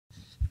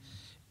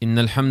إن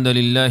الحمد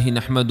لله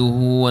نحمده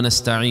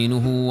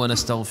ونستعينه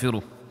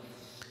ونستغفره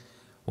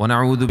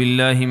ونعوذ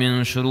بالله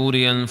من شرور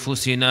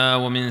أنفسنا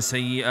ومن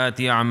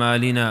سيئات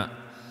أعمالنا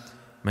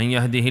من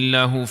يهده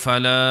الله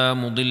فلا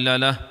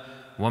مضل له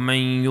ومن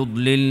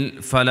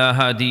يضلل فلا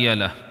هادي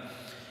له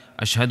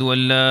أشهد أن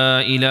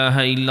لا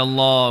إله إلا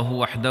الله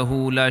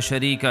وحده لا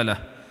شريك له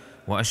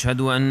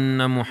وأشهد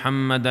أن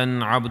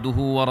محمدًا عبده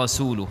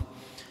ورسوله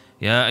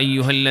يا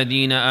أيها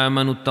الذين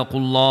آمنوا اتقوا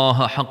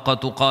الله حق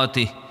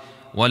تقاته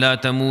ولا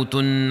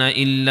تموتن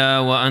إلا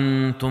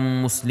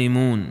وأنتم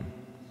مسلمون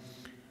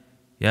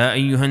يا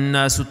أيها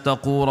الناس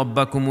اتقوا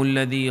ربكم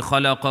الذي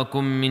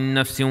خلقكم من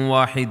نفس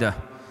واحدة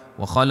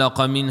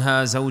وخلق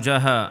منها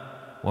زوجها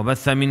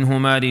وبث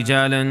منهما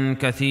رجالا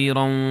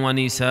كثيرا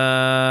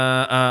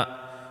ونساء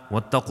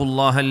واتقوا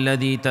الله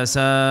الذي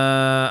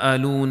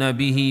تساءلون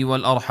به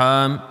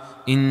والأرحام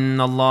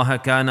إن الله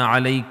كان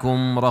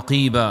عليكم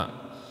رقيبا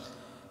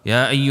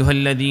يا أيها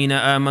الذين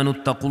آمنوا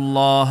اتقوا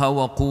الله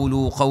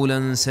وقولوا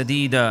قولا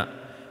سديدا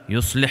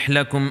يصلح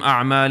لكم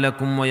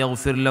أعمالكم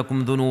ويغفر لكم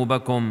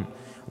ذنوبكم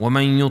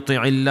ومن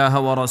يطع الله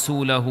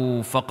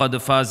ورسوله فقد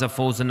فاز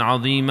فوزا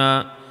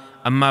عظيما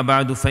أما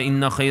بعد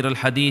فإن خير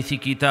الحديث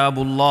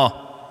كتاب الله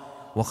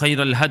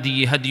وخير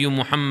الهدي هدي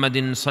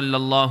محمد صلى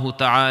الله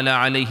تعالى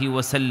عليه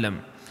وسلم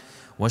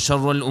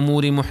وشر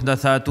الأمور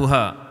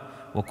محدثاتها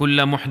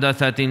وكل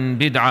محدثة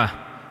بدعة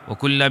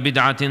وكل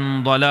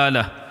بدعة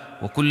ضلالة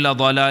وكل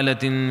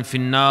ضلالة في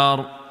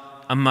النار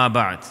أما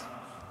بعد.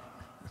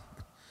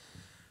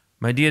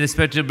 My dear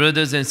respected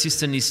brothers and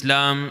sisters in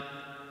Islam,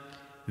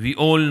 we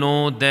all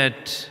know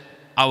that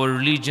our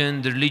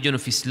religion, the religion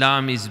of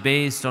Islam, is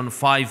based on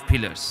 5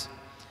 pillars.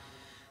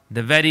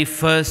 The very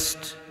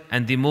first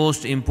and the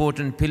most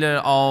important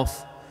pillar of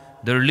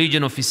the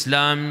religion of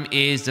Islam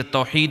is the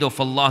Tawheed of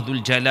Allah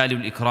Dhul Jalali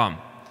wal Ikram,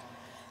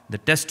 the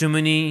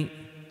testimony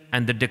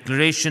and the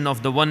declaration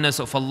of the oneness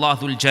of Allah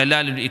Dhul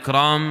Jalali wal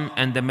Ikram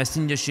and the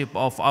messengership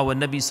of our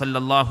Nabi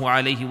sallallahu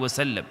alayhi wa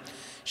sallam.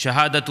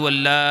 Shahadatu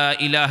an la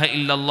ilaha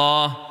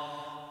illallah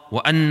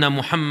wa anna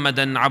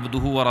Muhammadan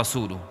abduhu wa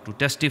rasuluh. To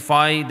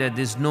testify that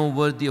there is no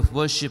worthy of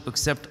worship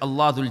except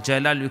Allah Dhul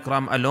Jalali wal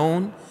Ikram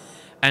alone,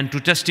 and to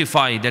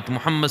testify that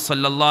Muhammad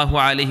sallallahu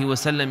alayhi wa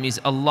sallam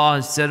is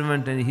Allah's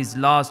servant and his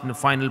last and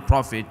final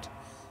prophet.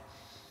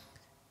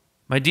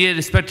 My dear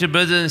respected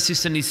brothers and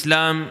sisters in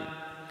Islam,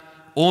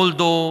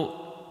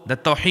 although the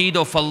Tawheed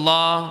of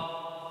Allah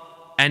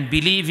and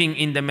believing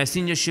in the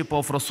messengership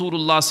of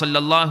Rasulullah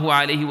sallallahu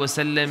alaihi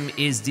wasallam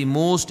is the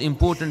most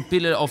important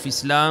pillar of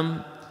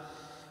Islam,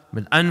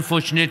 but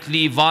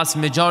unfortunately vast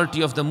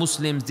majority of the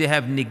Muslims, they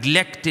have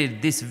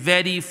neglected this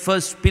very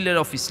first pillar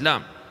of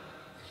Islam.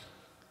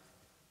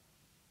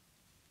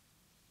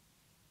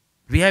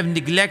 We have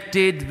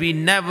neglected, we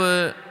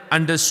never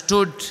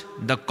understood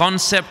the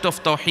concept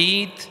of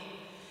Tawheed,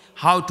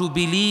 how to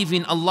believe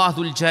in Allah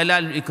Dhul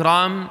Jalal wal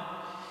Ikram.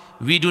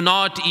 We do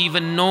not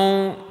even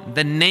know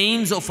the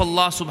names of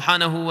Allah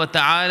subhanahu wa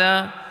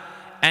ta'ala,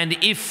 and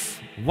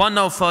if one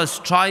of us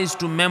tries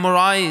to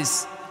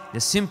memorize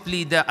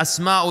simply the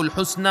Asma'ul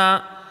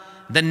Husna,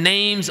 the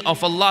names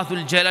of Allah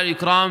Dhul Jalal wal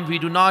Ikram, we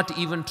do not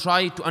even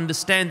try to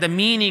understand the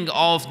meaning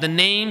of the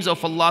names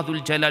of Allah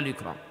Dhul Jalal wal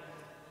Ikram.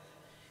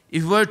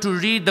 If we were to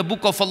read the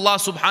book of Allah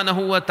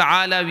subhanahu wa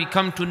ta'ala, we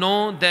come to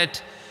know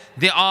that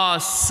there are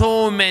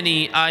so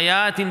many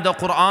ayat in the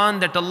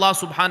Quran that Allah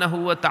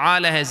subhanahu wa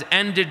ta'ala has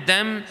ended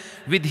them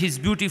with his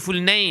beautiful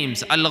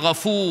names.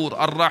 Al-Ghafoor,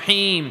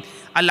 Al-Rahim,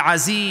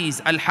 Al-Aziz,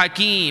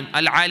 Al-Hakim,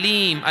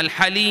 Al-Alim,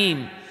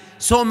 Al-Halim.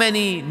 So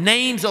many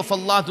names of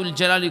Allah Dhul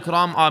Jalal wal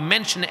Ikram are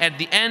mentioned at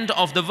the end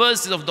of the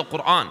verses of the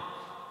Quran.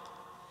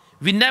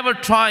 We never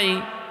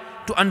try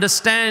to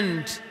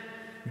understand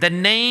the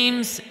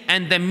names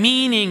and the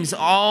meanings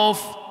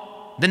of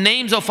the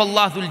names of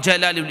Allah Dhul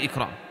Jalal wal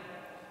Ikram.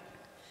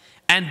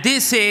 And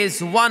this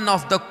is one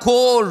of the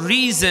core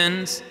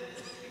reasons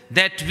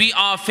that we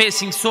are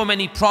facing so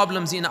many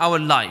problems in our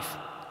life.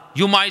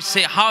 You might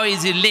say, how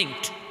is it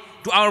linked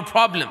to our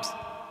problems?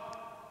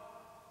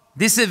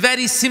 This is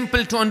very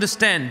simple to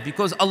understand,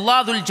 because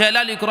Allah Dhul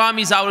Jalal wal Ikram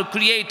is our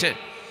creator.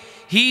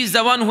 He is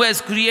the one who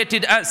has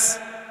created us.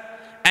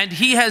 And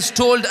he has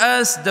told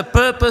us the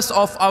purpose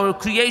of our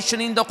creation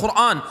in the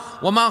Quran.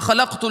 وَمَا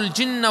خَلَقْتُ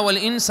الْجِنَّ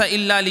وَالْإِنسَ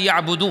إِلَّا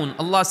لِيَعْبُدُونَ.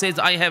 Allah says,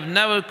 I have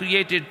never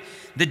created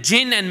the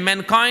jinn and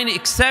mankind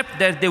except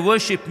that they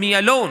worship me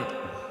alone.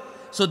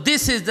 So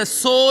this is the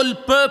sole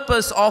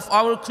purpose of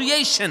our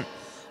creation.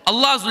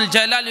 Allah Dhul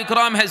Jalal wal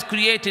Ikram has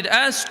created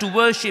us to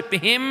worship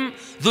him,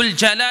 Dhul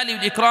Jalal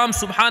wal Ikram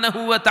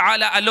subhanahu wa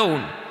ta'ala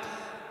alone.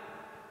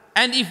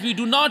 And if we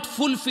do not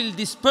fulfill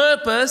this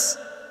purpose,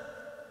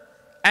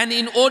 and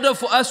in order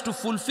for us to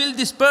fulfill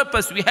this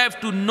purpose, we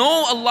have to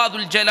know Allah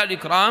Dhul Jalal wal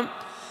Ikram,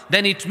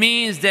 then it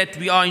means that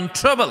we are in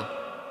trouble.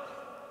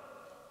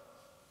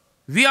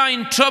 We are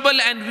in trouble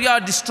and we are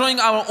destroying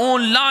our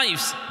own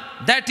lives.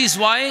 That is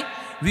why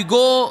we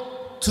go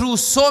through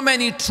so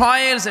many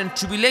trials and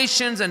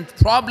tribulations and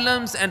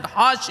problems and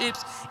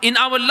hardships in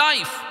our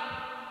life.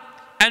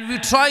 And we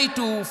try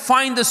to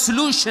find the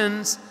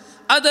solutions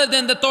other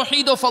than the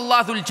Tawheed of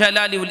Allah Dhul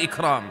Jalali wal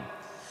Ikram.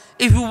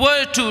 If we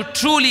were to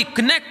truly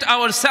connect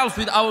ourselves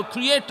with our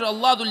Creator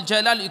Allah Dhul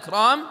Jalali wal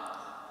Ikram,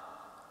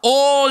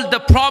 all the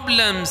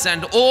problems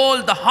and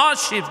all the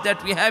hardships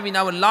that we have in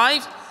our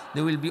life,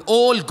 they will be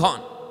all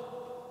gone.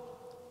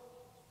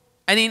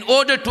 And in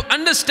order to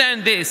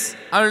understand this,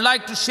 I would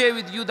like to share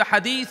with you the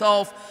hadith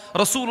of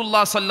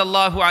Rasulullah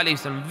sallallahu alayhi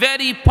wasallam.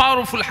 Very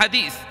powerful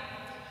hadith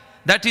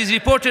that is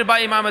reported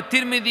by Imam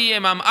al-Tirmidhi,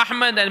 Imam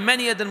Ahmad and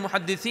many other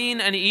muhaddithin,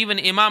 and even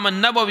Imam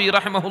al-Nawawi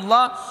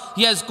rahimahullah.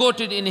 He has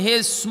quoted in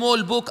his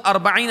small book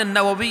Arba'in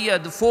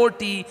al-Nawawiyya, the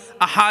 40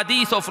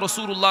 ahadith of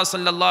Rasulullah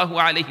sallallahu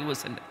alayhi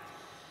wasallam.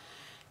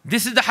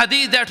 This is the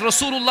hadith that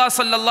Rasulullah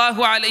sallallahu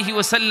alayhi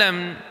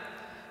wasallam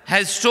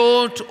has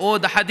taught, or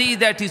the hadith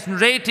that is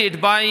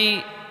narrated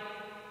by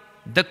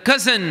the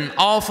cousin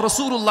of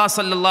Rasulullah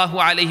sallallahu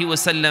alayhi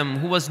wasallam,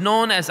 who was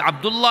known as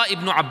Abdullah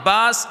ibn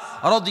Abbas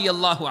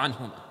radiyallahu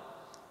anhuma.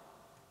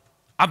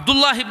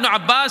 Abdullah ibn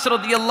Abbas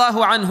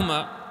radiyallahu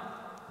anhuma,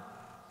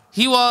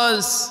 he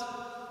was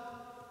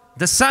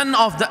the son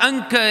of the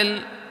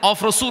uncle of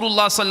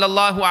Rasulullah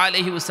sallallahu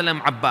alayhi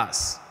wasallam,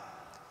 Abbas.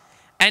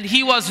 And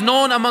he was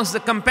known amongst the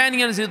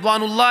companions,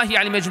 ridwanullahi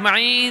alayhim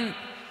ajma'een,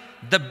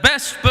 the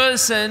best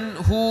person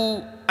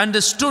who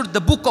understood the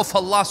book of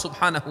Allah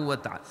subhanahu wa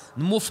ta'ala,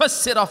 the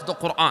mufassir of the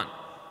Quran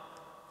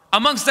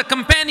amongst the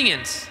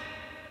companions.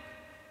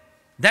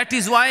 That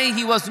is why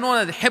he was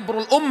known as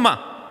Hibrul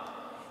Ummah.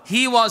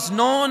 He was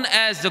known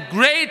as the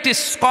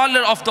greatest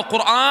scholar of the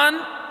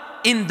Quran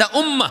in the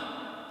Ummah,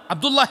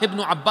 Abdullah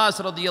ibn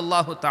Abbas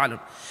radiyallahu ta'ala.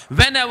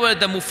 Whenever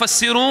the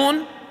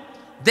mufassirun,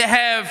 they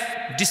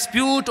have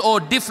dispute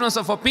or difference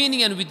of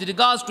opinion with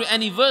regards to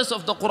any verse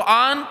of the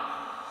Quran,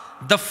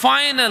 the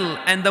final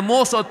and the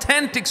most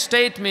authentic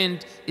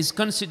statement is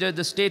considered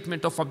the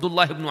statement of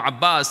Abdullah ibn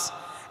Abbas,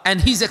 and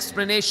his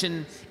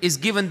explanation is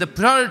given the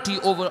priority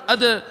over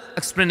other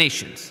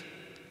explanations.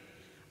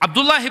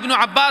 Abdullah ibn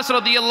Abbas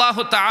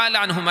radiyallahu ta'ala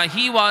anhuma,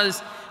 he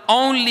was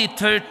only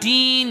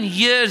 13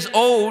 years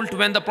old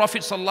when the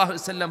Prophet sallallahu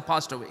alaihi wasallam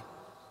passed away.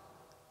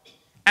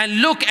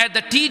 And look at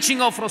the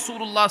teaching of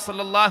Rasulullah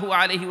sallallahu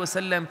alaihi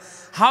wasallam,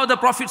 how the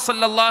Prophet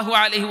sallallahu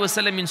alaihi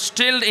wasallam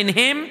instilled in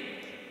him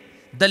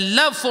the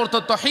love for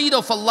the Tawheed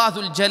of Allah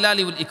Dhul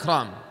Jalali wal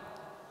Ikram.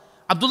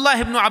 Abdullah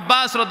ibn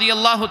Abbas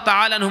radiyallahu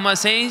ta'ala anhuma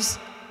says,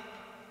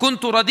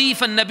 Kuntu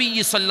radif al-Nabiy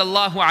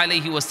sallallahu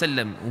alayhi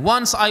wasallam.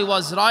 Once I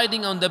was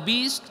riding on the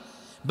beast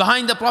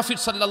behind the Prophet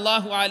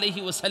sallallahu alayhi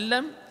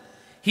wasallam.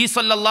 He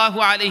sallallahu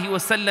alayhi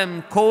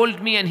wasallam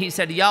called me and he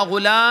said, Ya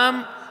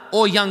ghulam,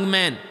 O young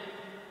man.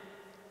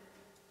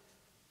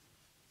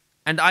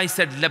 And I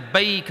said,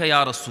 Labbayka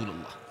ya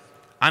Rasulullah.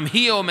 I'm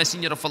here, O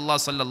Messenger of Allah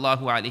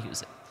sallallahu alayhi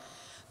wasallam.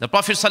 The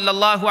Prophet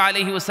sallallahu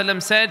alayhi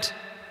wasallam said,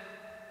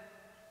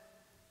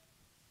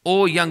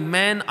 O young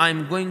man,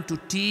 I'm going to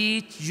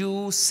teach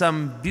you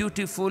some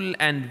beautiful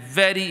and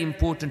very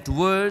important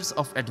words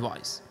of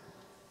advice.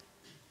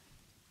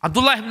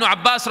 Abdullah ibn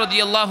Abbas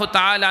radiyallahu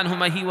ta'ala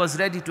anhuma, he was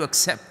ready to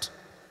accept.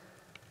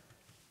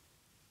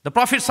 The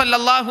Prophet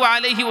sallallahu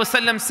alayhi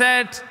wasallam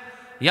said,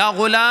 Ya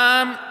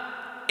ghulam,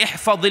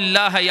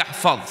 ihfadillaha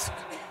yahfadhk.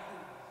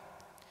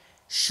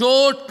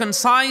 Short,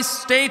 concise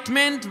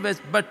statement,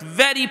 but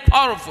very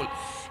powerful.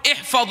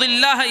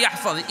 Ihfadillaha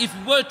yahfadhk. If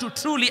we were to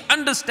truly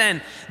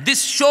understand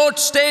this short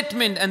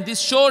statement and this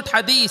short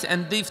hadith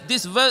and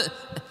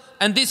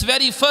this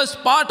very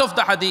first part of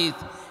the hadith,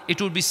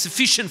 it would be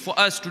sufficient for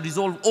us to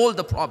resolve all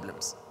the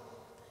problems.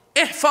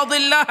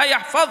 Ihfadillaha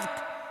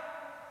yahfadhk.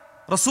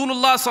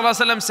 Rasulullah sallallahu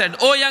alaihi wasallam said,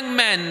 O young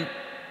man,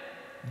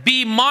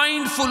 be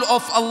mindful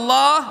of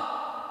Allah.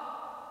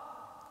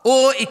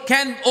 Or it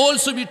can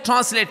also be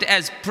translated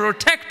as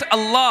protect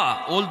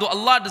Allah, although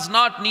Allah does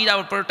not need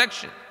our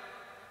protection.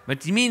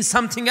 But it means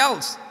something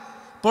else.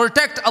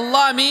 Protect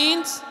Allah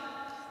means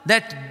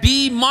that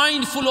be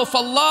mindful of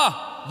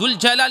Allah, Dhul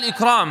Jalal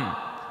Ikram.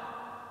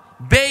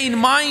 Bear in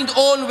mind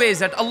always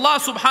that Allah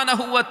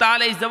subhanahu wa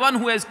ta'ala is the one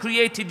who has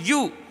created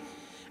you.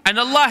 And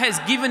Allah has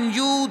given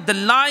you the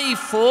life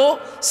for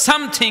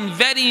something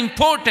very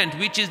important,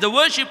 which is the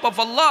worship of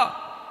Allah.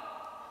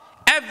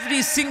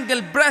 Every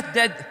single breath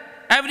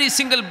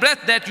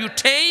that you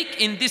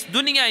take in this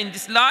dunya, in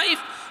this life,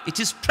 it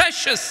is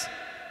precious.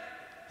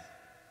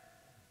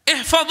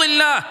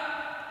 Ihfadillah.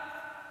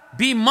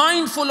 Be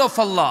mindful of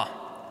Allah.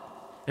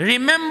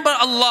 Remember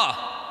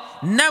Allah.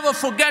 Never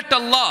forget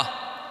Allah.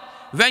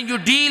 When you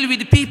deal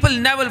with people,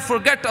 never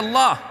forget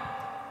Allah.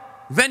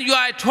 When you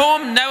are at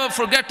home, never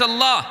forget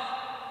Allah.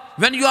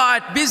 When you are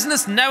at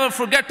business, never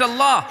forget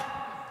Allah.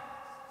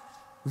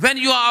 When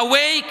you are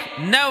awake,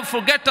 never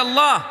forget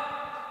Allah.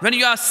 When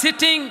you are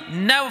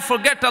sitting, never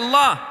forget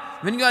Allah.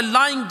 When you are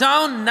lying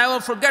down, never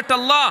forget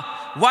Allah.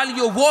 While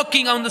you're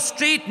walking on the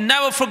street,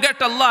 never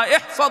forget Allah.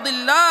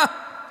 Ihfadillah.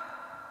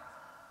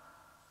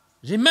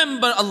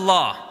 Remember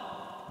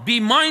Allah. Be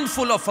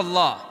mindful of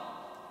Allah.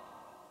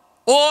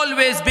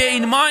 Always bear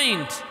in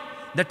mind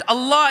that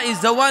Allah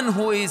is the one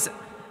who is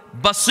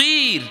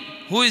Basir,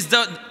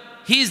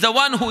 He is the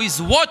one who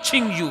is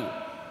watching you.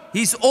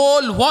 He's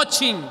all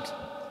watching.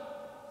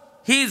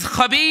 He is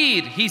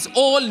Khabir. He is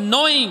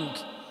all-knowing.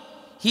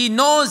 He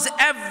knows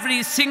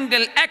every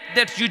single act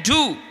that you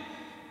do.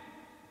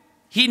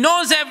 He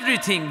knows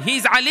everything. He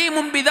is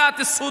Alimun bidat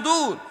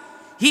as-sudur.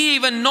 He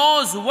even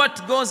knows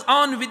what goes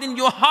on within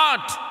your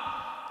heart.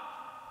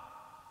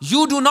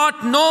 You do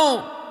not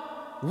know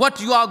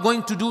what you are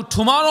going to do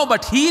tomorrow,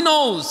 but He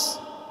knows.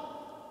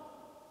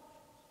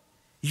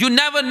 You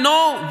never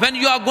know when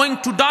you are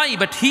going to die,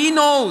 but He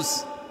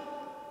knows.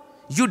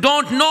 You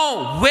don't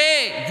know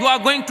where you are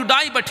going to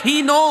die, but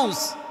He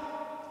knows.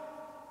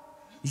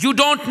 You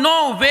don't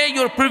know where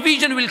your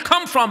provision will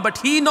come from, but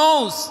He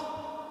knows.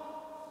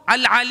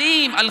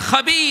 Al-Alim,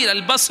 Al-Khabir,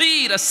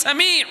 Al-Basir,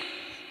 Al-Sami'.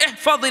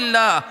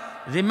 Ihfadillah.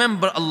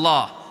 Remember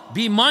Allah.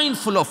 Be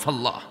mindful of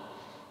Allah.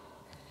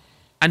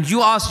 And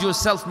you ask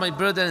yourself, my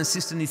brother and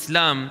sister in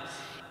Islam,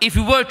 if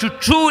you were to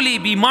truly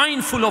be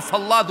mindful of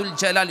Allah Dhul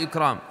Jalal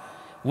Ikram,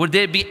 would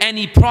there be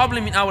any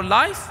problem in our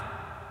life?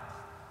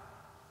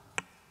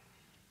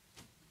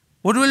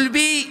 Would we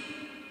be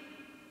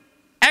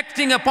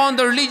acting upon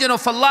the religion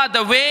of Allah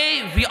the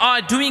way we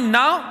are doing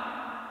now?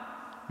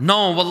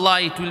 No,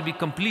 wallahi, it will be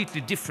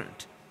completely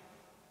different.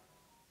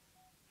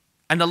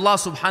 And Allah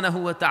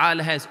subhanahu wa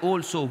ta'ala has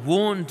also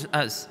warned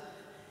us.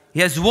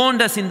 He has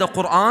warned us in the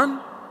Quran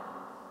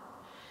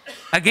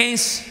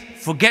against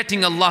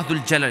forgetting Allah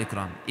Dhul Jalal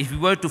Ikram. If we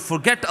were to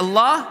forget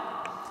Allah,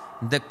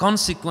 the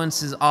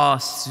consequences are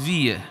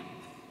severe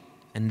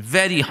and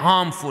very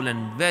harmful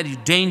and very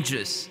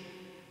dangerous.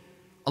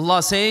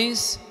 Allah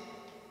says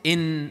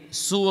in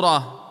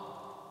Surah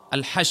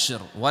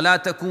Al-Hashr,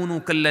 وَلَا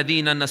تَكُونُوا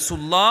كَالَّذِينَ نَسُوا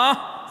اللَّهَ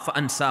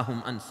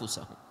فَأَنْسَاهُمْ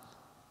أَنفُسَهُم.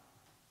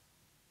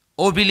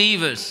 O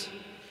believers,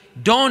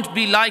 don't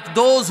be like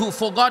those who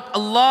forgot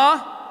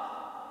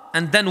Allah,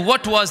 and then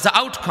what was the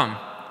outcome?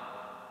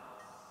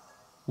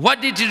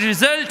 What did it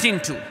result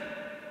into?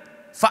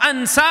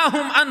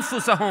 فَأَنْسَاهُمْ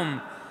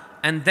أَنفُسَهُم.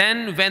 And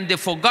then when they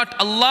forgot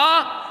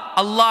Allah,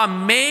 Allah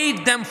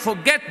made them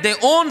forget their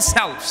own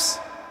selves.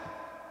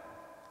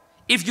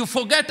 If you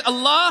forget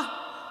Allah,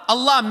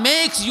 Allah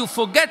makes you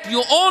forget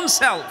your own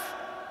self.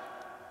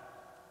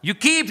 You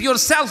keep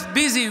yourself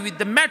busy with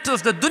the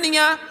matters, the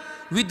dunya,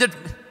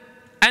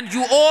 and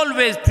you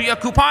always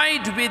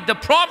preoccupied with the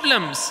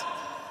problems,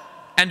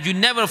 and you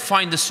never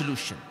find the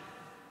solution.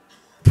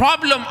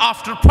 Problem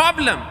after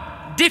problem,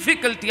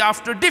 difficulty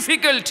after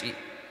difficulty.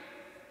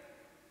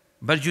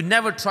 But you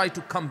never try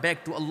to come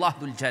back to Allah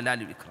Dhul Jalal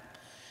Ikram.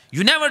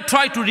 You never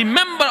try to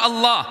remember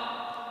Allah.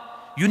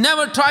 You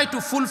never try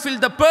to fulfill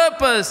the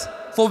purpose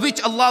for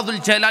which Allah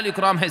Dhul Jalal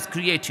Ikram has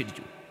created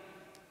you.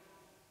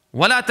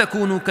 وَلَا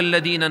تَكُونُوا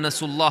كَالَّذِينَ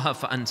نَسُوا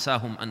اللَّهَ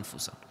فَأَنْسَاهُمْ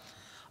أَنفُسَهُم.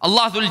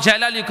 Allah Dhul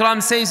Jalal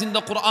Ikram says in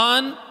the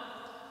Quran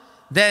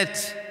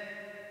that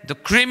the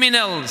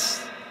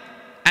criminals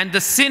and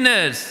the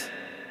sinners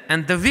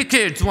and the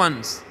wicked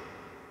ones,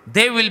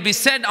 they will be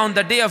said on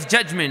the day of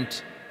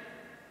judgment,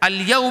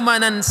 الْيَوْمَ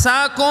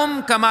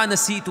نَنْسَاكُمْ كَمَا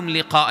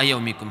نَسِيتُمْ لِقَاءَ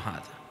يَوْمِكُمْ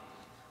هَذَا.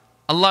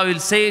 Allah will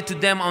say to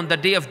them on the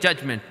day of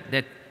judgment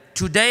that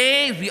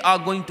today we are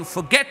going to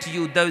forget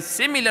you the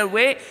similar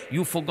way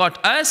you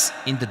forgot us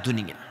in the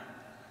dunya.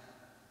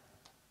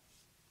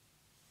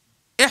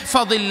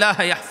 احفظ الله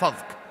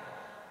يحفظك.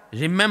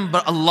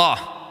 Remember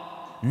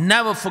Allah.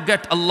 Never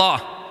forget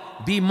Allah.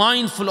 Be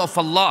mindful of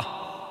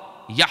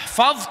Allah.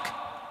 يحفظك.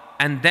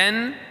 And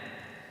then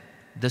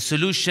the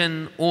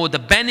solution or the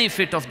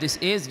benefit of this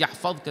is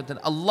يحفظك,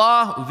 that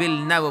Allah will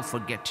never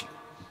forget you.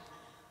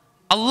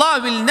 Allah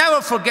will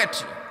never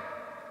forget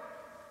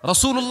you.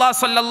 Rasulullah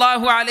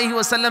sallallahu alayhi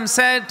wa sallam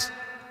said,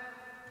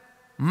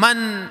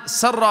 من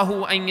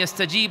سره أن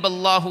يستجيب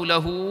الله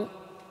له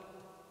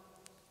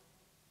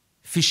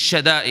في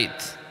الشدائد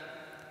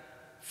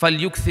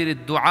فليكثر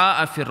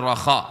الدعاء في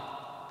الرخاء.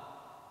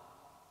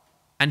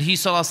 And he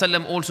sallallahu alayhi wa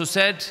sallam also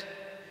said,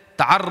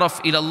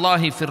 تعرف إلى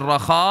الله في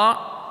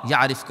الرخاء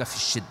يعرفك في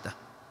الشدة.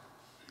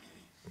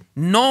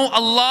 Know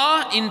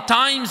Allah in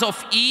times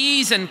of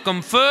ease and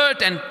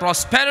comfort and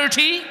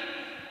prosperity.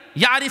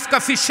 يعرفك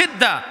في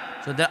الشدة.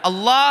 So that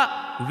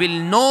Allah will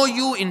know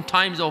you in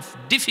times of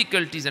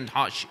difficulties and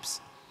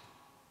hardships.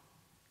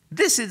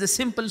 This is the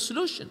simple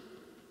solution.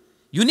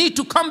 You need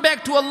to come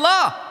back to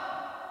Allah.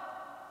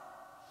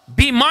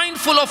 Be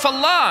mindful of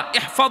Allah.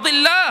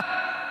 Ihfadillah.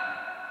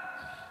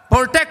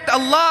 Protect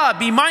Allah.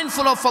 Be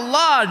mindful of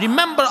Allah.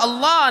 Remember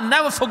Allah.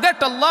 Never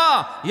forget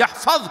Allah.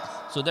 Yahfadh.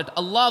 So that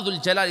Allah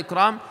Dhul Jalal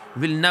Ikram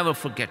will never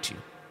forget you.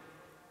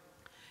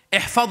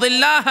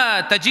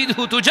 Ihfadillah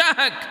tajidhu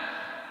tujahak.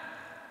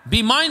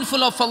 Be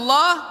mindful of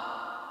Allah.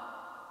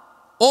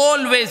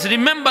 Always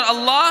remember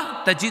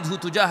Allah. Tajidhu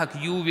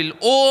tujahak. You will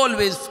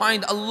always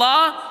find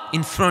Allah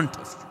in front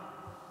of you.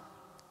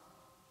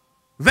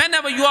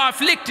 Whenever you are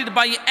afflicted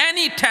by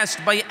any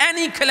test, by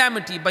any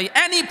calamity, by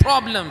any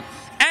problem,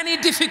 any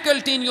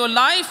difficulty in your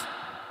life,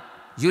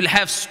 you'll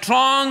have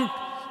strong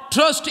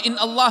trust in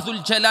Allah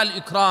Dhul Jalal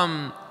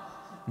Ikram,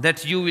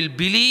 that you will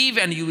believe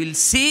and you will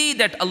see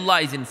that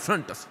Allah is in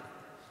front of you.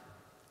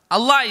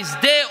 Allah is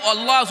there.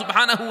 Allah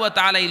subhanahu wa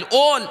ta'ala is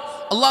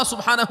Allah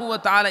subhanahu wa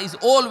ta'ala is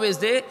always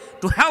there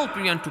to help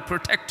you and to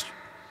protect you.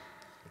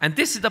 And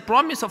this is the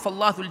promise of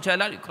Allah Dhul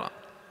Jalal Ikram.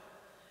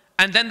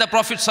 And then the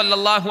Prophet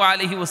sallallahu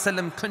alaihi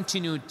wasallam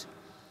continued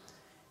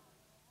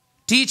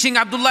teaching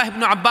Abdullah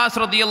ibn Abbas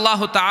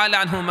radiyallahu ta'ala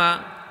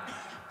anhuma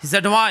his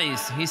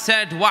advice. He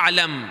said,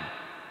 wa'alam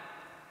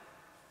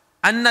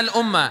anna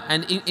al-ummah.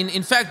 And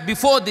in fact,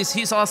 before this,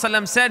 he sallallahu alaihi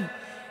wasallam said,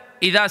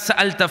 إِذَا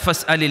سَأَلْتَ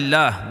فَاسْأَلِ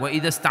اللَّهِ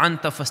وَإِذَا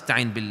اسْتَعَنْتَ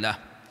فَاسْتَعِنْ بِاللَّهِ.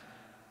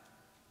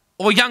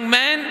 O young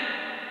man,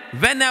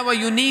 whenever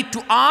you need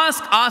to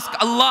ask, ask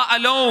Allah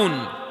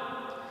alone.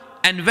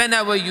 And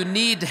whenever you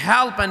need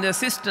help and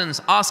assistance,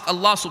 ask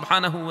Allah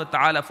subhanahu wa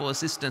ta'ala for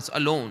assistance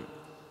alone.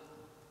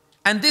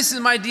 And this is,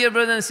 my dear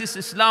brothers and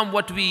sisters, Islam,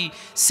 what we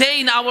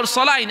say in our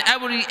salah, in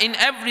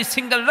every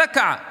single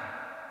rak'ah.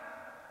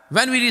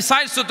 When we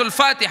recite Surah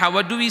Al-Fatiha,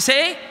 what do we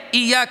say?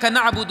 إِيَّاكَ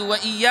نَعْبُدُ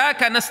وَإِيَّاكَ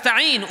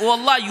نَسْتَعِينُ. O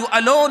Allah, you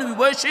alone we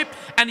worship,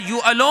 and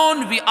you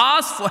alone we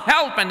ask for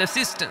help and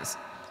assistance.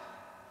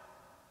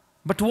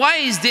 But why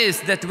is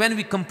this, that when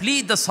we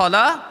complete the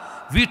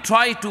salah, we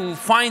try to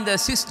find the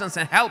assistance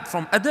and help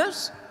from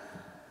others?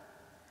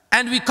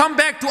 And we come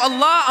back to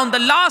Allah on the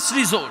last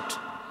resort.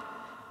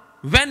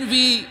 When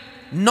we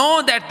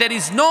know that there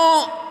is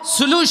no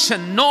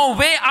solution, no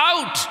way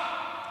out,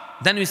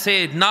 then we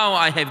say, now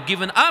I have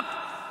given up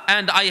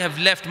and I have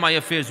left my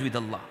affairs with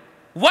Allah.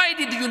 Why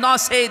did you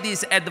not say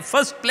this at the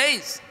first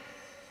place?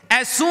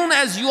 As soon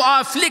as you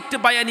are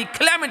afflicted by any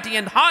calamity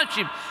and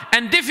hardship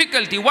and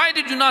difficulty, why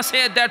did you not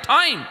say at that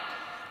time,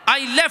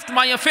 I left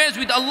my affairs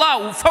with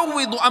Allah,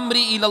 أُفَوِّضُ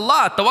أَمْرِي إِلَى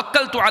اللَّهِ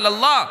تَوَكَّلْتُ عَلَى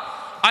اللَّهِ.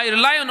 I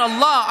rely on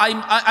Allah,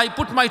 I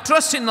put my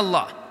trust in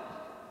Allah.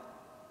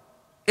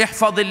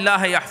 احفظ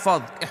الله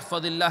يحفظك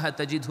احفظ الله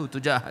تجده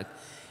تجاهك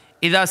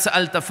إذا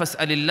سألت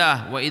فاسأل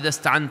الله وإذا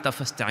استعنت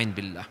فاستعن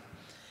بالله.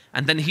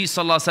 And then he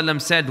sallallahu alaihi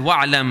wasallam said,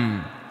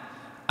 وَاعْلَمْ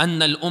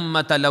أَنَّ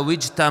الْأُمَّةَ لَوْ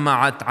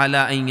اجْتَمَعَتْ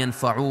عَلَىٰ أَنْ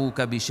يَنْفَعُوكَ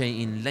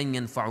بِشَيْءٍ لَنْ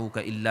يَنْفَعُوكَ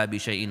إِلَّا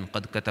بِشَيْءٍ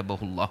قَدْ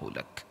كَتَبَهُ اللَّهُ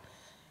لَكَ.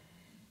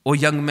 O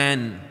young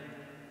man,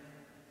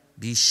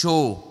 be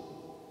sure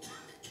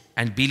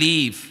and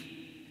believe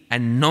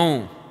and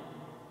know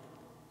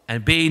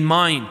and bear in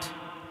mind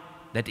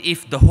that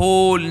if the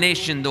whole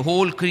nation, the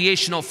whole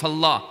creation of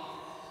Allah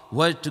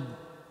were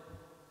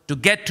to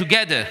get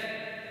together,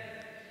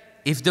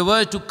 if they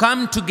were to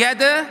come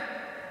together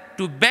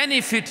to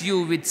benefit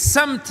you with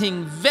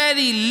something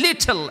very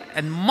little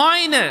and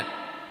minor,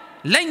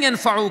 لَنْ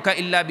يَنْفَعُوكَ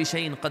إِلَّا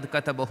بِشَيْءٍ قَدْ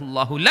كَتَبَهُ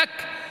اللَّهُ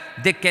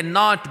لَكَ. They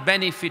cannot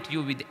benefit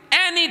you with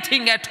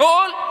anything at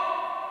all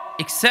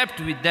except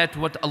with that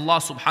what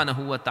Allah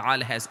subhanahu wa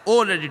ta'ala has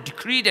already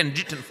decreed and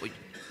written for you.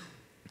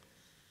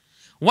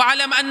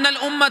 وَعَلَمْ أَنَّ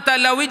الْأُمَّةَ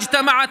لَوْ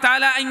اجْتَمَعَتْ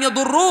عَلَىٰ أَنْ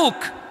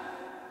يَضُرُّوكَ.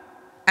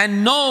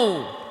 And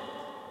know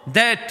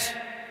that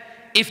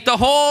if the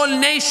whole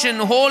nation,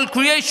 whole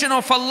creation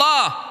of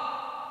Allah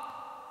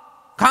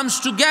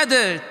comes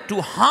together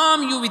to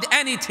harm you with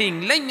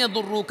anything, لَنْ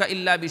يَضُرُّوكَ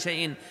إِلَّا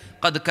بِشَيْءٍ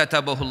قَدْ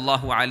كَتَبَهُ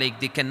اللَّهُ عَلَيْكَ.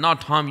 They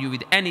cannot harm you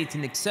with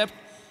anything except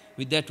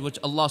with that which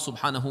Allah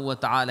subhanahu wa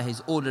ta'ala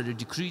has already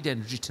decreed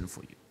and written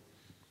for you.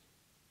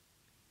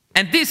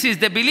 And this is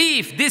the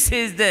belief, this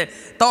is the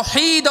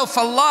tawheed of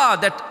Allah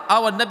that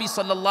our Nabi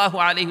sallallahu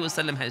alayhi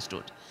wasallam has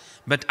taught.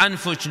 But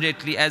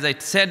unfortunately, as I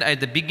said at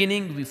the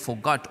beginning, we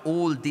forgot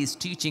all these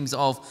teachings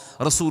of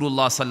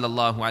Rasulullah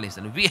sallallahu alayhi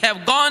wasallam. We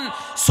have gone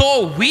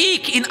so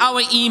weak in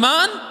our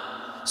iman,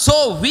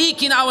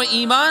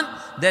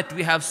 that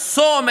we have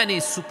so many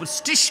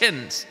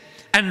superstitions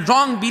and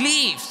wrong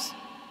beliefs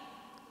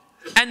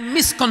and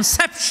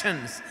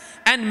misconceptions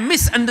and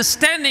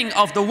misunderstanding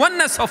of the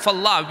oneness of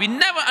Allah. We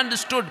never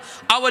understood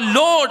our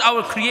Lord,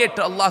 our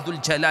Creator, Allah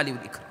Dhul Jalali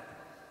wal Ikram.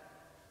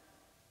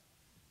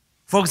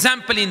 For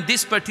example, in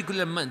this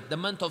particular month, the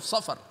month of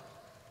Safar.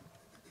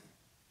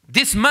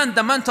 This month,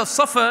 the month of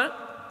Safar,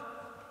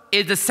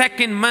 is the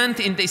second month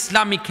in the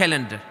Islamic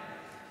calendar,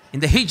 in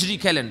the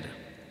Hijri calendar.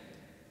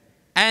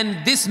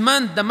 And this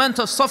month, the month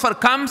of Safar,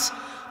 comes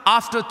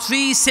after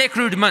 3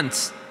 sacred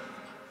months: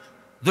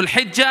 Dhul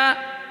Hijjah,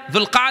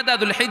 Dhul Qa'dah,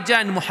 Dhul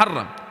Hijjah, and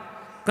Muharram.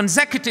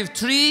 Consecutive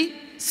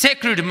 3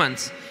 sacred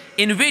months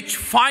in which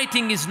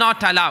fighting is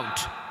not allowed.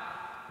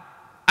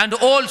 And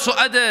also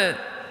other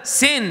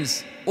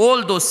sins,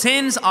 all those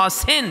sins are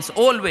sins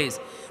always,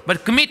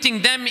 but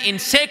committing them in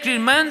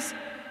sacred months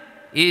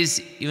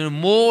is even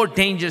more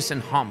dangerous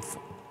and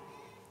harmful.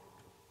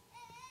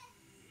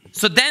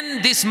 So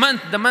then this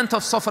month, the month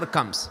of Safar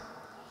comes.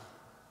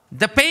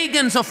 The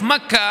pagans of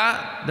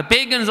Makkah, the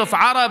pagans of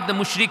Arab, the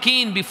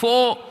mushrikeen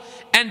before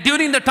and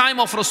during the time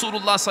of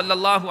Rasulullah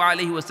sallallahu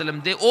alaihi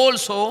wasallam, they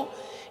also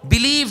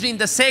believed in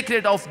the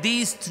sacred of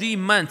these 3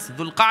 months,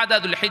 Dhul Qa'dah,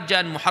 Dhul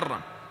Hijjah, and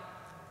Muharram.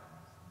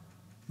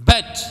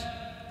 But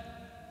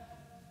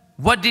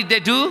what did they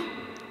do?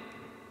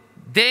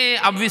 They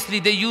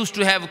used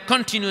to have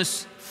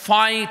continuous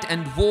fight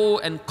and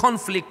war and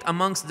conflict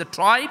amongst the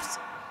tribes.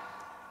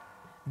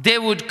 They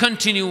would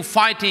continue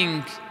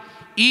fighting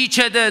each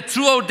other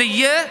throughout the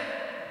year.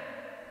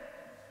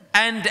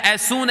 And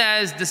as soon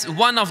as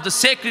one of the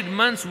sacred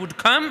months would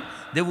come,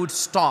 they would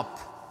stop.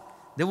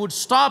 They would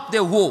stop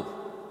their war.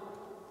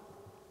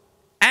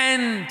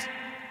 And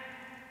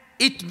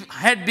it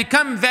had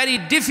become very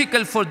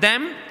difficult for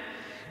them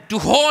to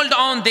hold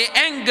on their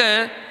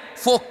anger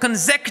for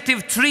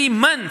consecutive 3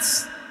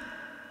 months.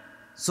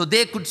 So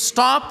they would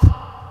stop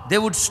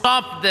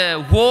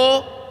the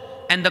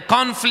war and the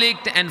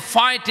conflict and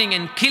fighting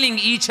and killing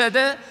each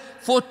other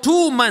for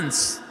 2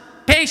 months,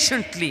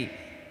 patiently,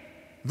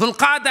 Dhul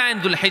Qa'dah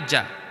and Dhul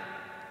Hijjah.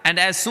 And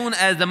as soon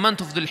as the month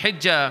of Dhul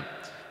Hijjah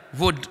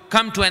would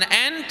come to an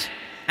end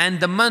and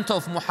the month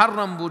of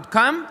Muharram would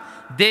come,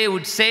 they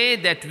would say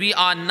that we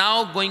are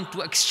now going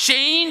to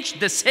exchange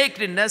the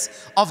sacredness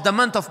of the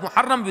month of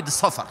Muharram with the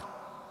Safar.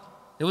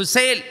 They would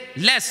say,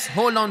 let's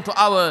hold on to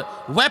our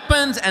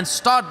weapons and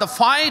start the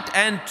fight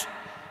and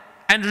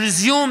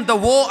resume the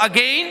war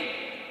again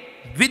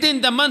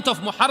within the month of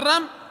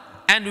Muharram,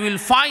 and we'll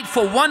fight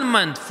for 1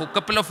 month, for a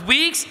couple of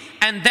weeks,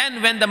 and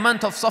then when the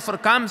month of Safar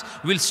comes,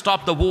 we'll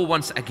stop the war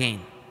once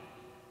again.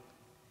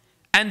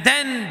 And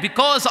then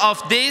because of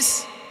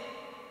this,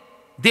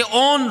 their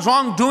own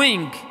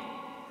wrongdoing,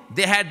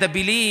 they had the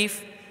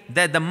belief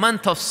that the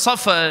month of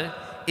Safar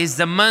is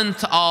the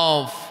month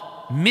of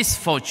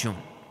misfortune.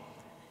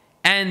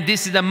 And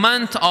this is the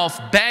month of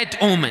bad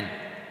omen.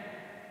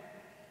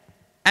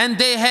 And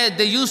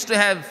they used to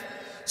have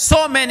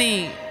so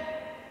many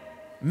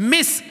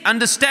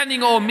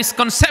misunderstanding or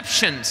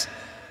misconceptions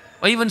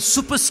or even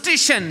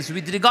superstitions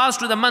with regards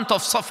to the month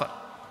of Safar.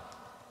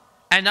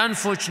 And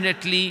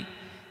unfortunately,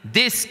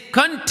 this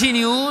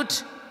continued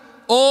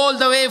all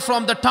the way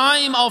from the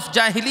time of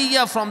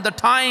Jahiliyyah, from the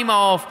time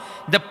of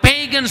the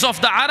pagans of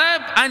the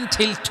Arab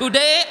until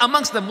today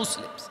amongst the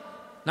Muslims.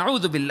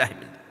 Na'udhu billahi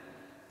min.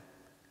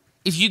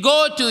 If you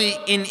go to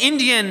in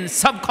Indian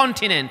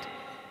subcontinent,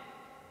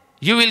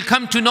 you will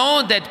come to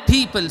know that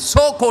people,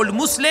 so-called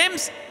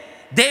Muslims,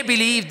 they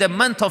believe the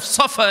month of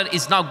Safar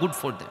is not good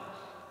for them.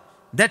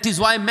 That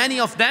is why many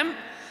of them,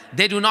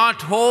 they do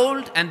not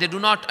hold and they do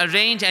not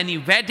arrange any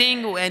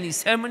wedding or any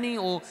ceremony,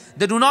 or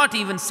they do not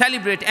even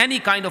celebrate any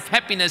kind of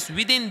happiness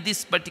within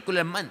this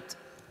particular month.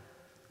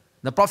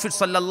 The Prophet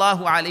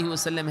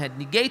ﷺ had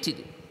negated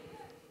it.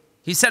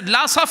 He said,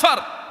 La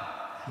Safar,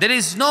 there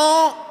is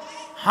no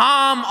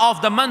harm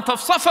of the month of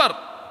Safar.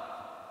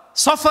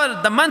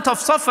 Safar, the month of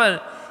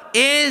Safar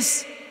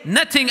is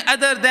nothing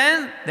other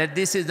than that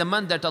this is the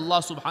month that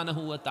Allah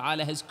subhanahu wa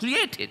ta'ala has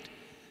created.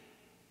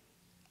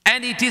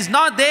 And it is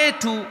not there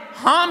to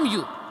harm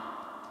you.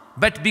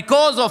 But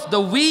because of the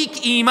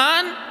weak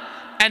iman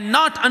and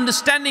not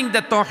understanding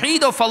the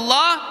tawheed of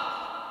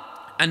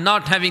Allah and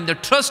not having the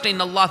trust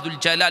in Allah Dhul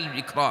Jalal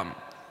al Ikram,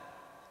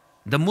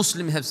 the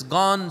Muslim has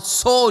gone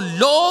so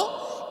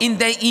low in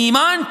their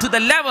iman to the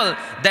level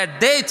that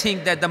they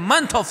think that the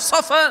month of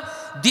Safar,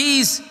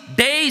 these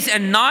days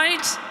and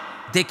nights,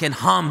 they can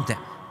harm them.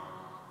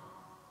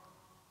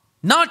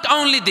 Not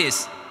only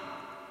this,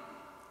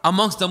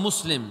 amongst the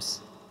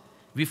Muslims,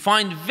 we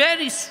find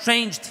very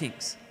strange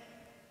things,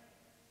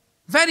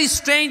 very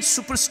strange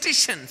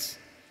superstitions.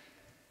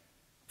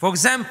 For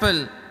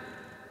example,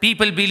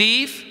 people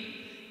believe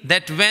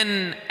that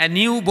when a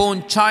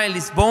newborn child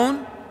is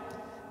born,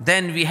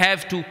 then we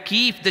have to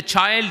keep the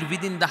child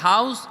within the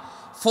house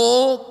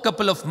for a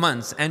couple of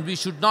months, and we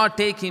should not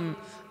take him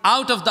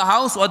out of the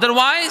house,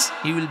 otherwise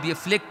he will be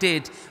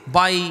afflicted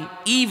by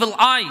evil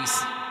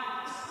eyes.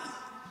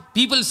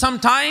 People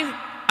sometimes,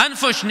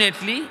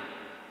 unfortunately,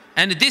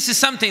 and this is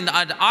something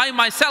that I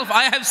myself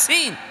have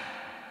seen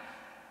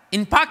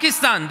in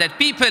Pakistan, that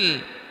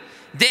people,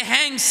 they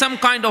hang some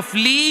kind of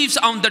leaves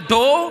on the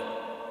door,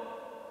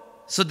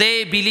 so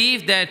they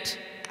believe that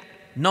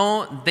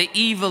no, the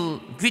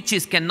evil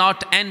witches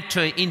cannot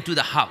enter into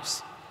the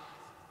house.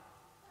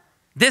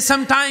 They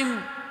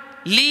sometimes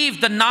leave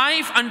the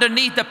knife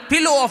underneath the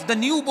pillow of the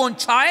newborn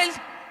child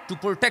to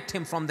protect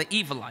him from the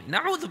evil eye.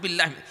 Na'udhu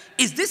billahi.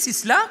 Is this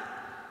Islam?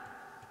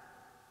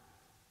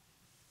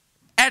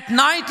 At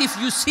night, if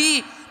you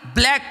see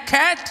black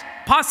cat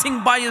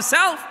passing by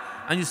yourself,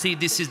 and you see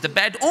this is the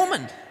bad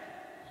omen.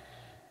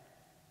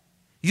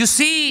 You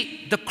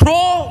see the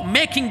crow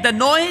making the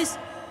noise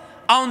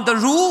on the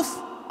roof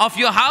of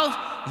your house,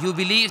 you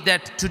believe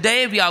that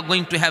today we are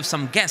going to have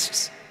some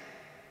guests.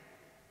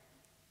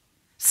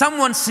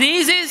 Someone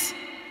sneezes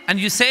and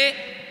you say,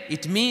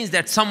 it means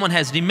that someone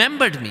has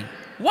remembered me.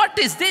 What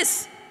is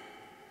this?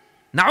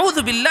 Na'udhu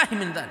billahi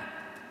min dhalik.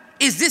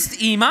 Is this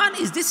Iman?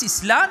 Is this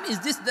Islam? Is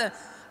this the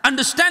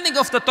understanding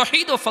of the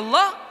Tawheed of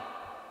Allah?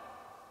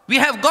 We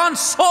have gone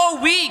so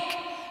weak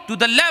to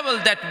the level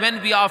that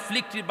when we are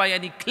afflicted by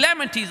any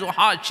calamities or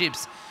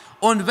hardships,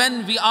 or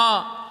when we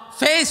are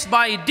faced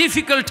by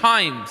difficult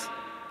times,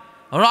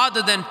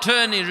 rather than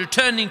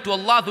returning to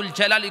Allah Dhul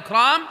Jalal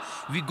Ikram,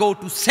 we go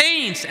to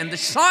saints and the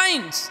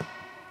shrines.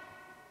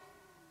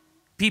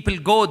 People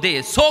go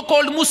there,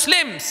 so-called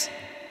Muslims,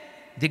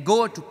 they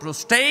go to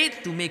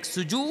prostrate, to make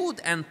sujood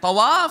and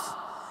tawaf,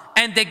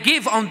 and they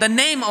give on the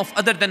name of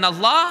other than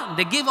Allah,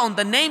 they give on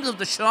the names of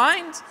the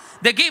shrines,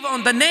 they give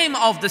on the name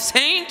of the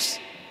saints,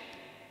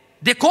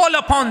 they call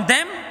upon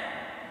them,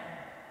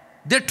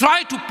 they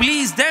try to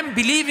please them,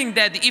 believing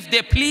that if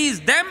they please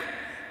them,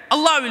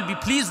 Allah will be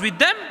pleased with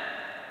them.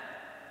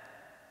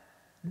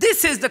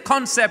 This is the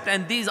concept,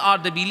 and these are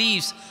the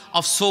beliefs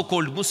of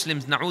so-called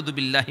Muslims. Na'udhu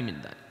billahi min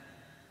dhalik.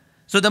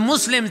 So the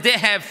Muslims, they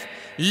have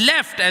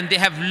left and they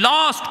have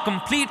lost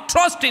complete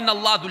trust in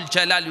Allah Dhul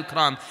Jalal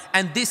Ikram.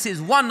 And this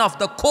is one of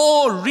the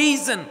core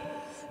reason.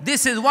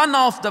 This is one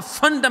of the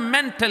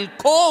fundamental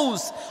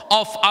cause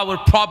of our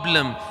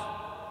problem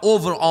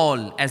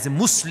overall as a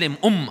Muslim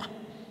ummah.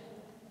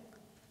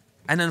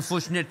 And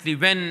unfortunately,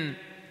 when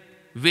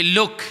we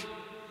look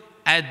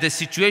at the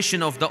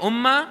situation of the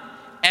ummah,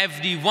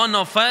 every one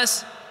of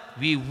us,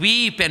 we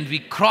weep and we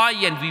cry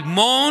and we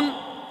moan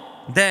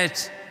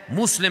that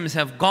Muslims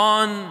have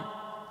gone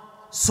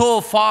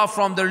so far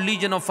from the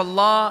religion of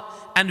Allah,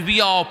 and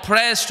we are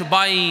oppressed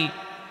by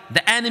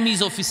the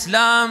enemies of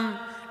Islam,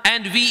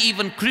 and we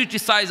even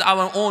criticize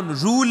our own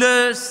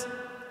rulers.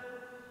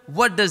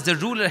 What does the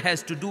ruler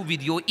has to do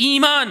with your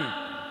iman,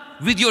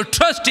 with your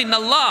trust in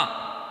Allah?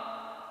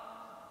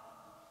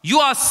 You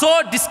are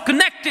so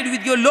disconnected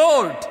with your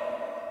Lord.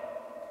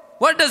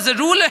 What does the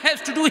ruler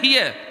have to do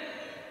here?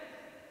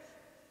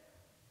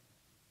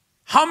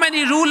 How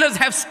many rulers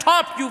have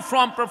stopped you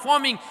from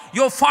performing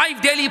your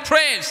 5 daily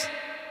prayers?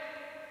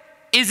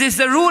 Is this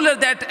the ruler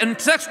that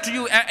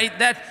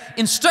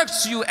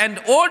instructs you and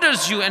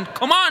orders you and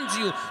commands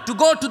you to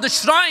go to the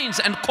shrines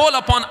and call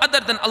upon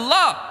other than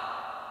Allah?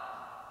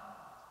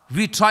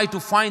 We try to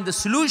find the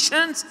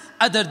solutions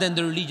other than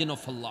the religion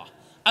of Allah,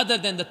 other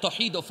than the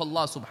tawheed of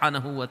Allah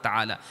subhanahu wa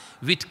ta'ala,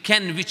 which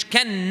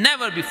can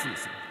never be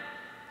fulfilled.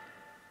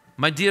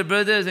 My dear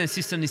brothers and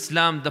sisters in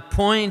Islam, the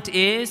point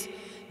is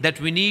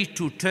that we need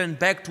to turn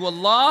back to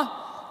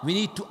Allah. We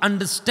need to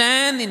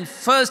understand in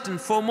first and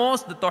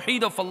foremost the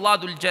tawheed of Allah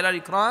Dhul Jalal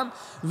Ikram.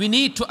 We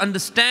need to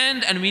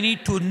understand and we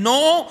need to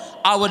know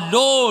our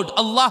Lord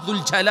Allah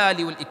Dhul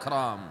Jalali wal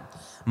Ikram.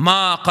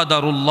 Ma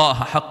qadarullah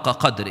haqqa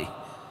qadri.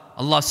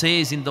 Allah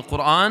says in the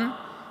Quran,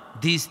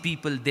 these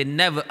people, they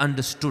never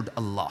understood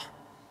Allah.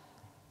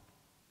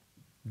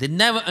 They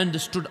never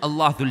understood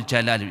Allah Dhul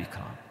Jalal wal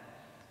Ikram.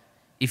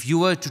 If you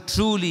were to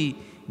truly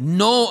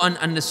know and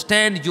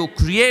understand your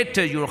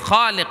creator, your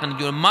khaliq and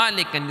your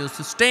malik and your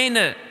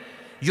sustainer,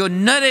 your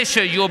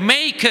nourisher, your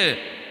maker,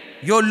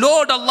 your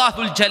Lord Allah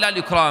Dhul Jalal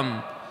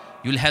Ikram,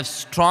 you'll have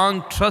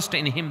strong trust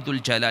in him Dhul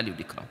Jalal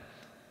Ikram.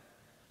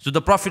 So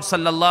the Prophet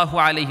sallallahu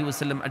alaihi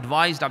wasallam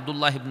advised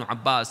Abdullah ibn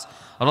Abbas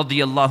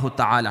radiyallahu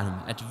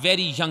ta'ala at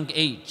very young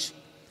age.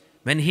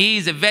 When he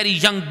is a very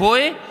young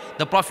boy,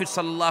 the Prophet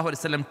sallallahu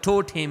alaihi wasallam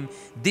taught him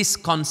this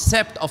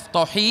concept of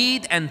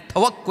tawheed and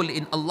tawakkul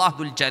in Allah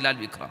Dhul Jalal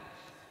Ikram.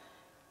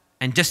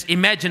 And just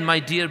imagine, my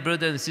dear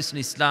brothers and sisters in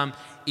Islam,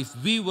 if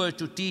we were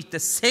to teach the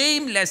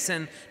same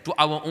lesson to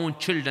our own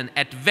children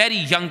at very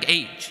young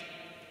age,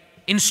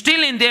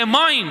 instill in their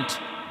mind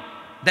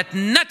that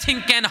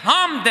nothing can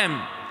harm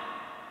them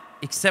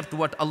except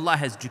what Allah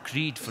has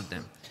decreed for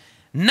them.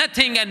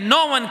 Nothing and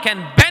no one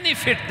can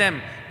benefit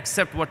them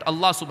except what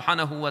Allah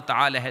subhanahu wa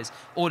ta'ala has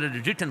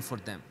already written for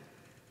them.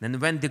 Then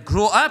when they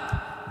grow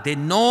up, they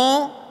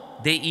know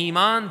their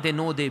iman, they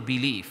know their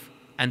belief,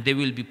 and they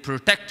will be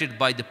protected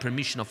by the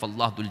permission of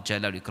Allah Dhul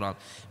Jalal Ikram.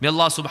 May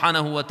Allah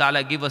subhanahu wa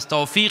ta'ala give us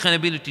tawfiq and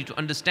ability to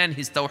understand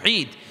His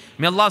tawheed.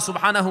 May Allah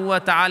subhanahu wa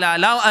ta'ala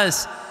allow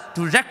us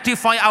to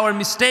rectify our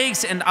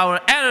mistakes and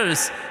our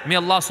errors. May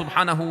Allah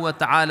subhanahu wa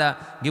ta'ala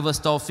give us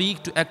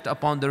tawfiq to act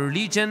upon the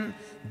religion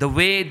the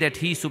way that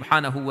He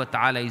subhanahu wa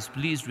ta'ala is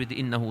pleased with.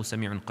 Innahu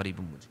sami'un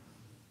qareebun mujib.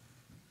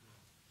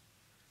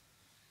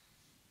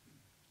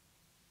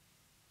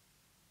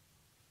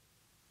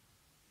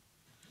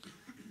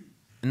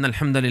 إن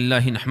الحمد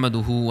لله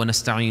نحمده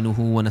ونستعينه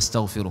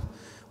ونستغفره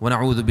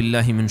ونعوذ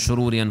بالله من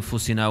شرور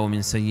أنفسنا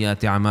ومن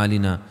سيئات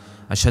أعمالنا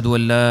أشهد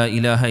أن لا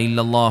إله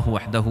إلا الله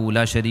وحده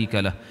لا شريك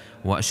له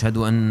وأشهد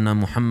أن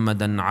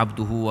محمدا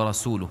عبده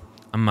ورسوله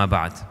أما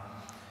بعد.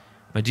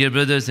 My dear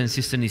brothers and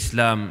sisters in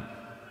Islam,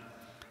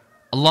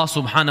 Allah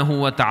subhanahu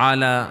wa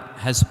ta'ala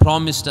has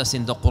promised us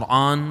in the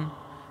Quran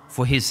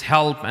for His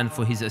help and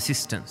for His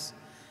assistance.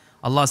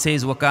 Allah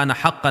says, وَكَانَ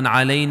حَقًّا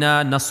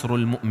عَلَيْنَا نَصْرُ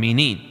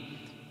الْمُؤْمِنِينَ.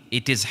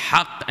 It is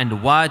haqq and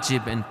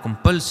wajib and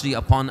compulsory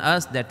upon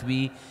us that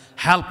we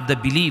help the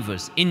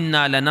believers.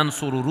 إِنَّا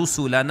لَنَنْصُرُ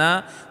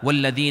رُسُلَنَا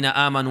وَالَّذِينَ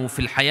آمَنُوا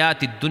فِي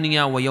الْحَيَاةِ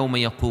الدُّنْيَا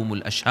وَيَوْمَ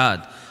يَقُومُ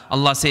الْأَشْهَادُ.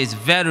 Allah says,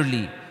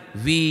 verily,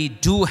 we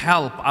do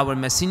help our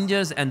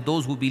messengers and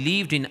those who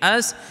believed in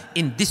us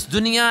in this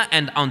dunya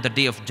and on the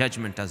day of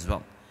judgment as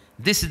well.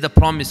 This is the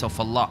promise of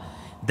Allah.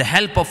 The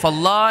help of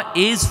Allah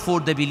is for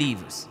the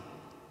believers.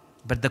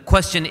 But the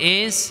question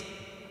is,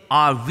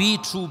 are we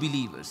true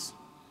believers?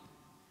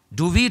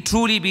 Do we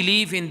truly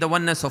believe in the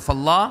oneness of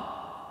Allah?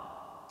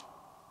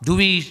 Do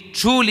we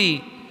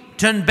truly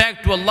turn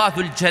back to Allah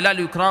Dhul Jalal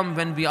Ikram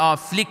when we are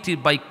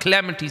afflicted by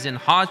calamities and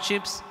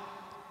hardships?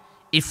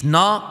 If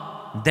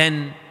not,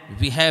 then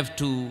we have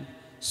to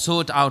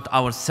sort out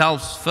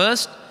ourselves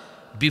first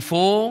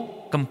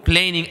before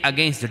complaining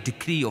against the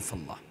decree of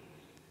Allah.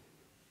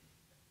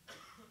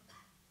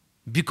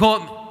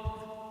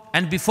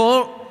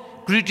 Before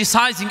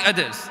criticizing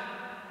others.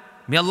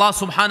 May Allah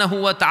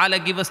subhanahu wa ta'ala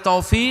give us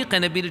tawfiq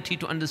and ability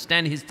to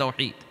understand His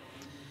tawheed.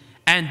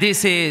 And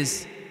this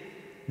is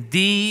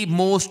the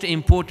most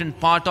important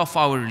part of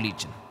our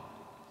religion.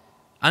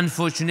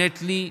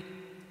 Unfortunately,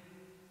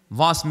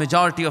 vast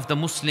majority of the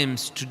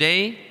Muslims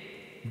today,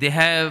 they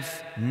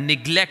have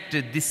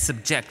neglected this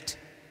subject.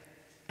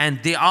 And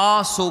they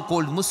are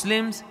so-called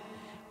Muslims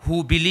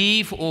who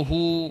believe or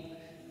who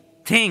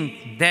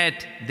think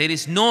that there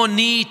is no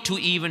need to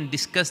even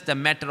discuss the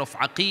matter of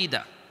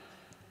Aqeedah.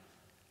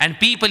 And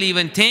people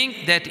even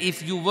think that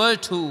if you were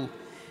to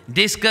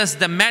discuss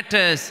the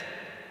matters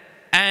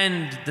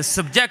and the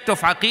subject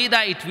of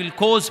Aqeedah, it will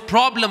cause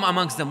problem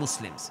amongst the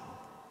Muslims.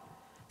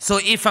 So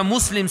if a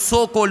Muslim,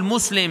 so-called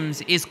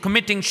Muslims, is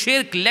committing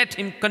shirk, let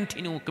him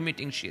continue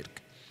committing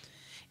shirk.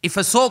 If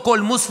a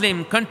so-called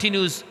Muslim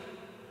continues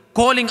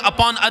calling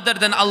upon other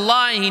than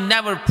Allah, he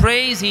never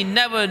prays, he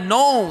never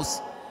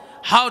knows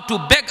how to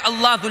beg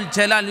Allah Dhul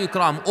Jalal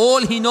Ikram. All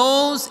he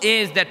knows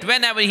is that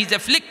whenever he's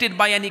afflicted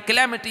by any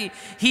calamity,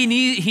 he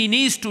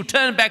needs to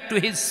turn back to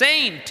his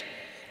saint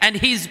and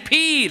his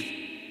peer.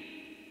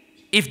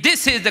 If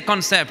this is the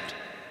concept,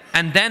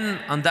 and then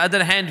on the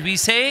other hand we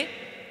say,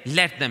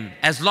 let them,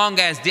 as long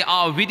as they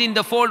are within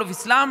the fold of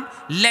Islam,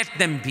 let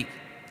them be.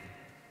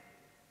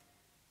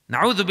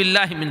 Na'udhu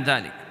billahi min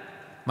dhalik.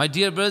 My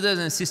dear brothers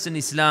and sisters in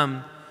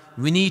Islam,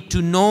 we need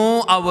to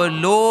know our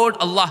Lord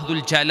Allah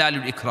Dhul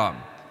Jalal Ikram.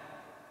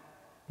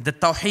 The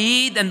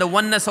Tawheed and the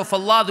oneness of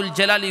Allah Dhul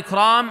Jalal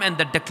Ikram and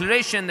the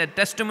declaration, the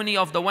testimony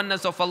of the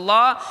oneness of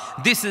Allah,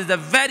 this is the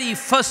very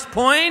first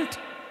point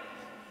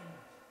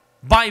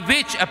by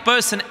which a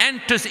person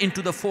enters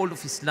into the fold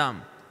of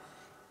Islam.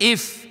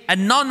 If a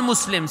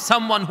non-Muslim,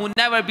 someone who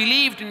never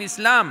believed in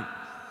Islam,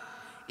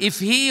 if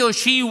he or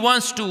she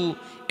wants to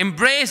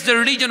embrace the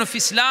religion of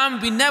Islam,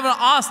 we never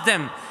ask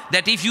them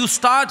that if you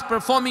start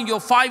performing your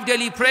 5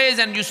 daily prayers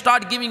and you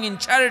start giving in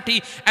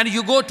charity and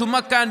you go to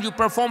Makkah and you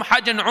perform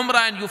Hajj and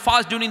Umrah and you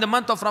fast during the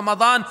month of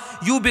Ramadan,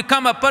 you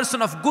become a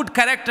person of good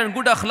character and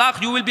good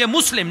akhlaq, you will be a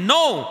Muslim.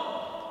 No.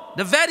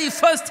 The very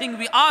first thing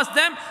we ask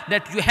them,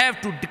 that you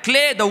have to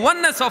declare the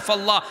oneness of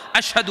Allah.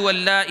 Ashhadu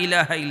an la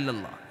ilaha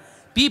illallah.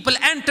 People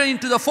enter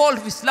into the fold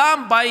of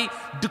Islam by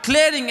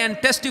declaring and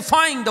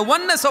testifying the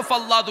oneness of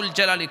Allah Dhul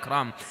Jalal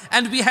Ikram.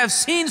 And we have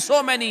seen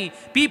so many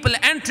people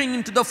entering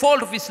into the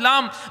fold of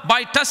Islam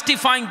by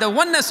testifying the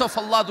oneness of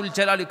Allah Dhul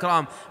Jalal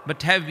Ikram.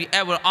 But have we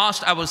ever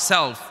asked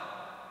ourselves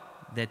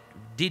that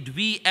did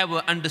we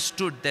ever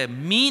understood the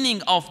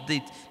meaning of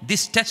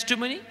this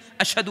testimony?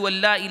 Ashhadu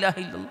an la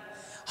ilaha illallah.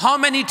 How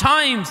many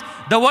times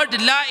the word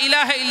La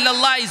ilaha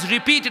illallah is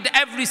repeated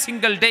every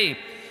single day?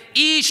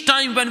 Each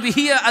time when we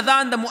hear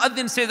adhan, the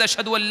muaddin says,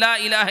 Ashhadu an la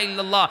ilaha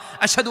illallah,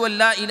 Ashhadu an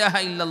la ilaha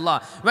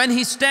illallah. When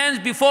he stands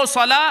before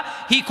salah,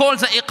 he calls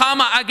the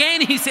iqamah.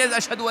 Again he says,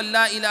 Ashhadu an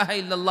la ilaha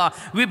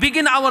illallah. We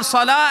begin our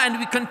salah and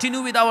we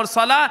continue with our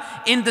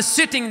salah. In the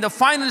sitting, the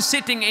final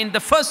sitting, in the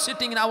first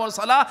sitting in our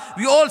salah,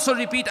 we also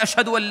repeat,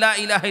 Ashhadu an la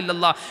ilaha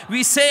illallah.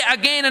 We say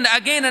again and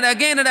again and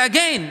again and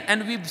again.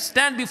 And we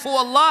stand before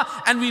Allah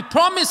and we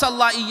promise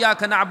Allah,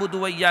 Iyyaka na'budu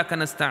wa iyyaka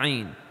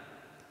nasta'een.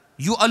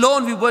 You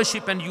alone we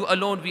worship and you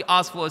alone we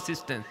ask for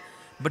assistance.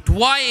 But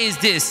why is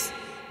this?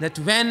 That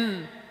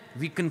when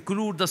we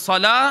conclude the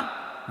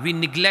salah, we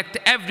neglect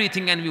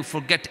everything and we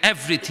forget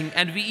everything.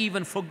 And we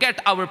even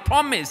forget our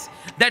promise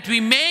that we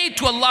made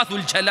to Allah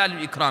Dhul Jalal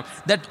Ikram.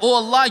 That, oh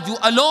Allah, you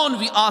alone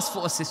we ask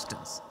for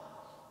assistance.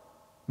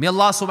 May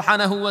Allah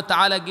subhanahu wa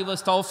ta'ala give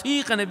us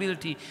tawfiq and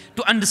ability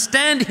to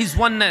understand His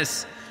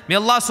oneness. May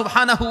Allah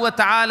subhanahu wa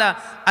ta'ala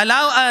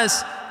allow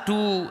us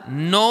to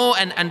know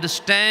and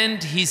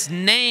understand His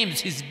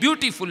names, His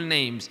beautiful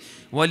names.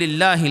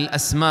 وَلِلَّهِ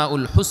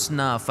الْأَسْمَاءُ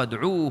الْحُسْنَى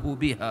فَادْعُوهُ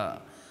بِهَا.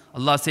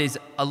 Allah says,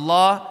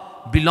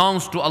 Allah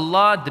belongs to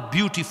Allah the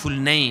beautiful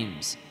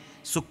names.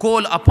 So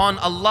call upon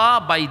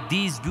Allah by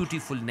these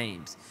beautiful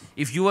names.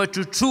 If you were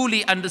to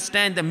truly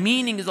understand the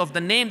meanings of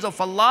the names of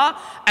Allah,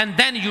 and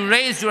then you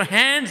raise your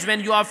hands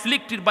when you are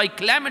afflicted by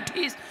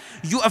calamities,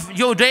 you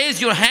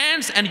raise your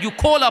hands and you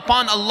call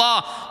upon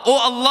Allah. Oh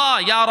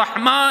Allah, Ya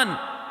Rahman,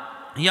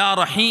 Ya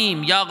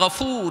Rahim, Ya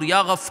Ghafoor,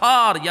 Ya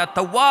Ghaffar, Ya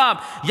Tawwab,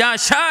 Ya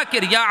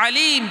Shakir, Ya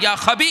Alim, Ya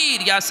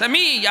Khabir, Ya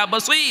Sami, Ya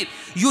Basir.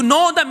 You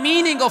know the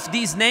meaning of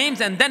these names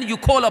and then you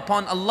call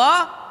upon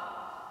Allah.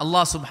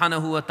 Allah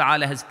subhanahu wa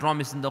ta'ala has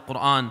promised in the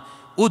Quran,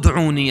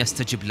 Ud'uni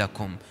yastajib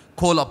lakum.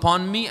 Call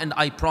upon me and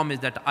I promise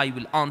that I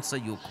will answer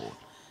your call.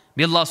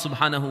 May Allah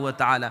subhanahu wa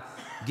ta'ala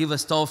give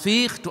us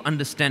tawfiq to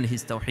understand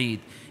His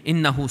tawheed.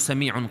 إنه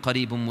سميع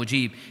قريب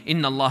مجيب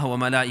إن الله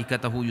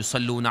وملائكته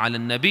يصلون على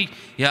النبي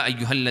يا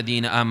أيها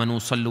الذين آمنوا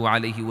صلوا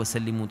عليه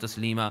وسلموا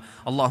تسليما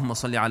اللهم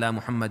صل على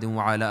محمد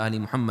وعلى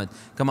آل محمد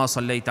كما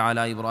صليت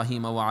على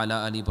إبراهيم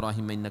وعلى آل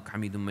إبراهيم إنك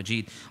حميد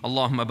مجيد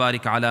اللهم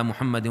بارك على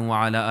محمد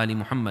وعلى آل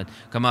محمد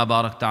كما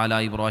باركت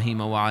على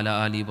إبراهيم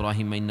وعلى آل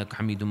إبراهيم إنك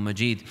حميد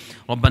مجيد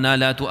ربنا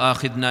لا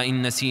تؤاخذنا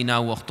إن نسينا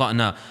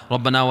وأخطأنا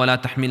ربنا ولا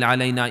تحمل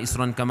علينا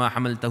إصرا كما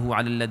حملته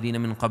على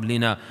الذين من من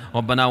قبلنا.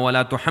 ربنا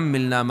ولا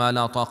تحملنا ما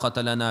لا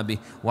طاقة لنا به،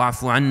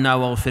 واعف عنا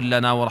واغفر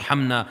لنا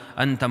وارحمنا،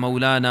 أنت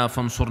مولانا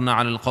فانصرنا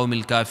على القوم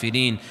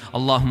الكافرين.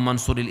 اللهم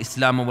انصر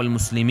الإسلام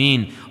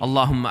والمسلمين،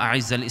 اللهم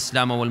أعز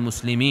الإسلام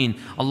والمسلمين.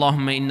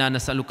 اللهم إنا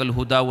نسألك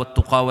الهدى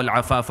والتقى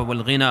والعفاف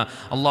والغنى.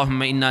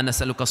 اللهم إنا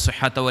نسألك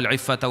الصحة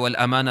والعفة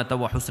والأمانة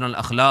وحسن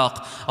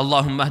الأخلاق.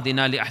 اللهم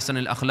اهدنا لأحسن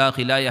الأخلاق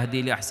لا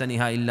يهدي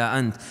لأحسنها إلا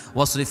أنت،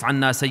 واصرف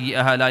عنا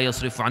سيئها لا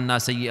يصرف عنا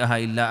سيئها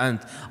إلا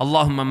أنت.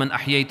 اللهم من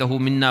أحييته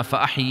منا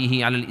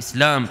فأحيه على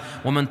الإسلام،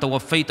 ومن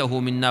توفيته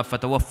منا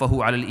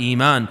فتوفه على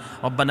الإيمان.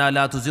 ربنا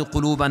لا تزغ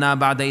قلوبنا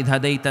بعد إذ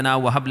هديتنا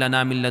وهب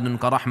لنا من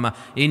لدنك رحمة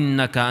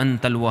إنك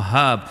أنت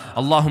الوهاب.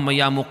 اللهم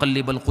يا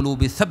مقلب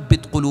القلوب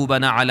ثبت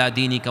قلوبنا على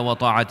دينك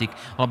وطاعتك.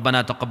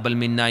 ربنا تقبل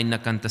منا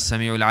إنك أنت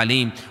السميع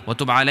العليم،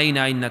 وتب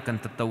علينا إنك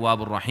أنت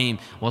التواب الرحيم.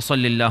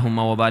 وصل اللهم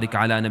وبارك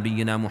على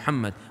نبينا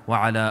محمد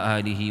وعلى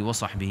آله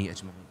وصحبه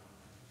أجمعين.